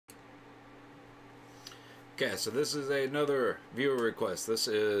Okay, so this is another viewer request. This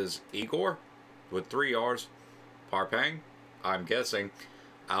is Igorrr with 3 R's. Parpaing, I'm guessing.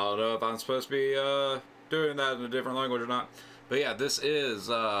 I don't know if I'm supposed to be doing that in a different language or not. But yeah, this is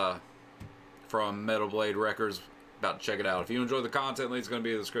from Metal Blade Records. About to check it out. If you enjoy the content, link's going to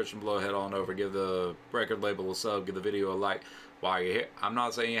be in the description below. Head on over, give the record label a sub, give the video a like while you're here. I'm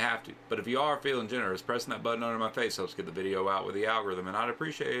not saying you have to, but if you are feeling generous, pressing that button under my face helps get the video out with the algorithm, and I'd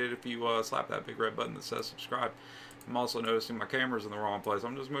appreciate it if you slap that big red button that says subscribe. I'm also noticing my camera's in the wrong place.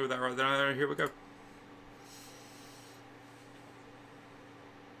 I'm just moving that right there. Here we go.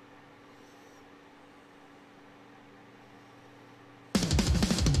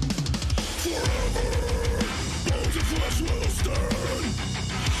 Flesh will stand.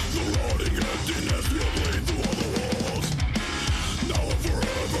 The rotting emptiness will bleed through all the walls. Now and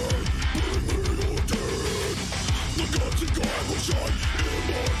forever, living or dead. The guts and God will shine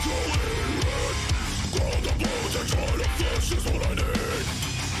immortal in red. Ground the bones and try to flesh is what I need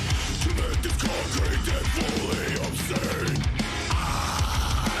to make this concrete and fully obscene.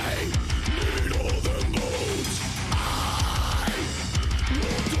 I need all them bones. I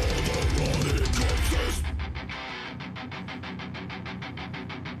want all the rotting corpses.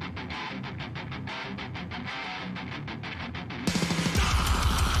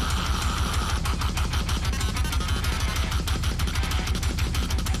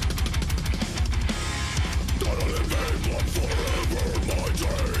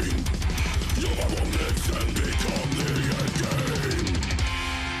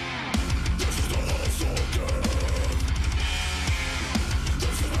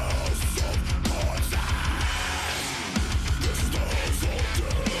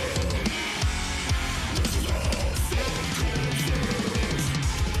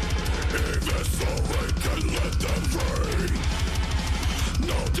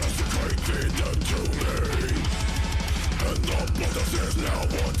 This is now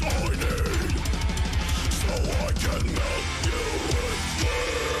what I need, so I can melt you with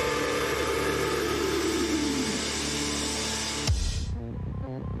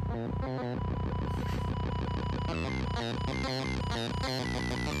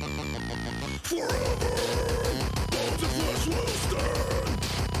forever, bones and flesh will stand.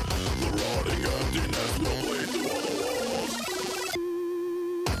 The rotting emptiness will bleed through all the walls.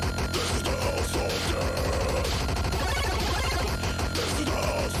 This is the house of death. This is the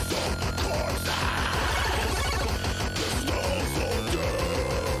house of corpses. This is the house of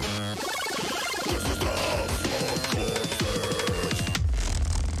death. This is the house of corpses.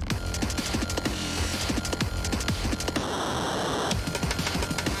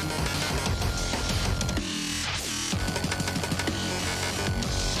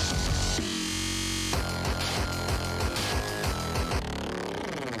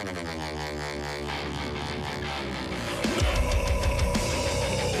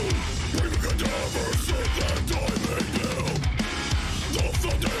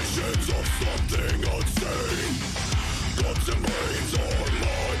 Of something unseen. Guts and brains are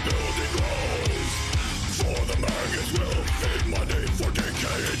my building grounds. For the maggots will feed my need for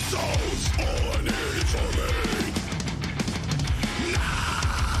decayed souls. All I need is for me.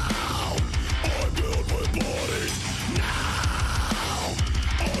 Now I build with bodies. Now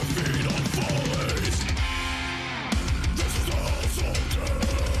I feed on follies. This is the house of death.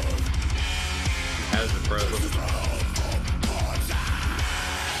 As impressive. This is the house of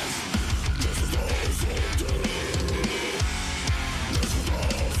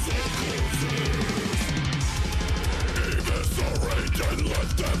and let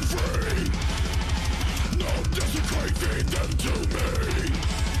them free. No desecrate, feed them to me.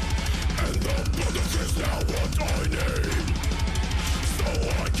 And the blood of is now what I need, so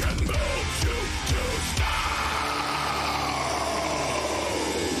I can melt you to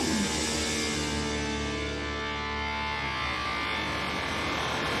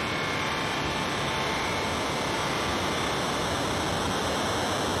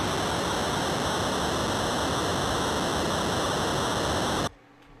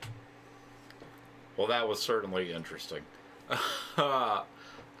Well, that was certainly interesting.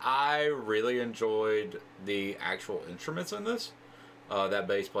 I really enjoyed the actual instruments in this. That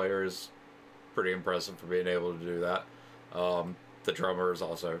bass player is pretty impressive for being able to do that. The drummer is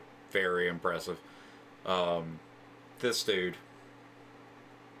also very impressive. This dude,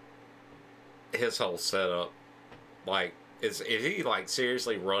 his whole setup, like, is he like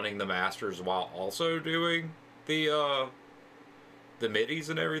seriously running the masters while also doing the midis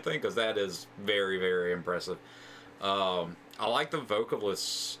and everything? Because that is very, very impressive. I like the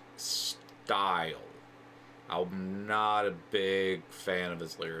vocalist style. I'm not a big fan of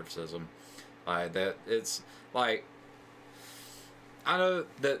his lyricism. That it's like, I know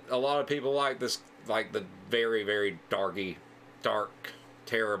that a lot of people like this, like the very, very dark,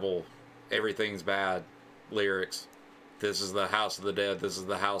 terrible, everything's bad lyrics. This is the house of the dead. This is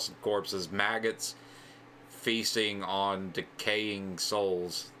the house of corpses. Maggots feasting on decaying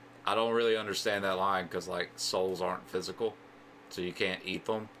souls. I don't really understand that line because, like, souls aren't physical, so you can't eat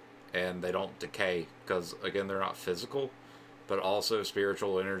them, and they don't decay because, again, they're not physical, but also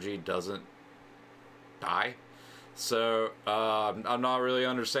spiritual energy doesn't die. So I'm not really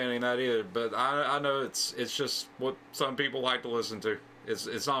understanding that either. But I know it's just what some people like to listen to.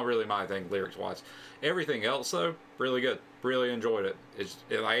 It's not really my thing lyrics wise. Everything else though, really good. Really enjoyed it.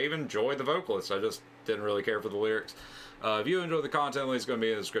 I even enjoyed the vocalists. I just didn't really care for the lyrics. If you enjoy the content, link's going to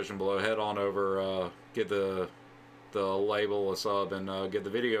be in the description below. Head on over, get the label a sub, and get the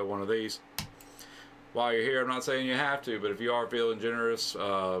video one of these. While you're here, I'm not saying you have to, but if you are feeling generous,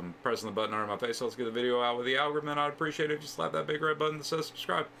 pressing the button under my face helps get the video out with the algorithm, and I'd appreciate it if you slap that big red button that says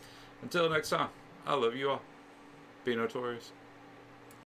subscribe. Until next time, I love you all. Be notorious.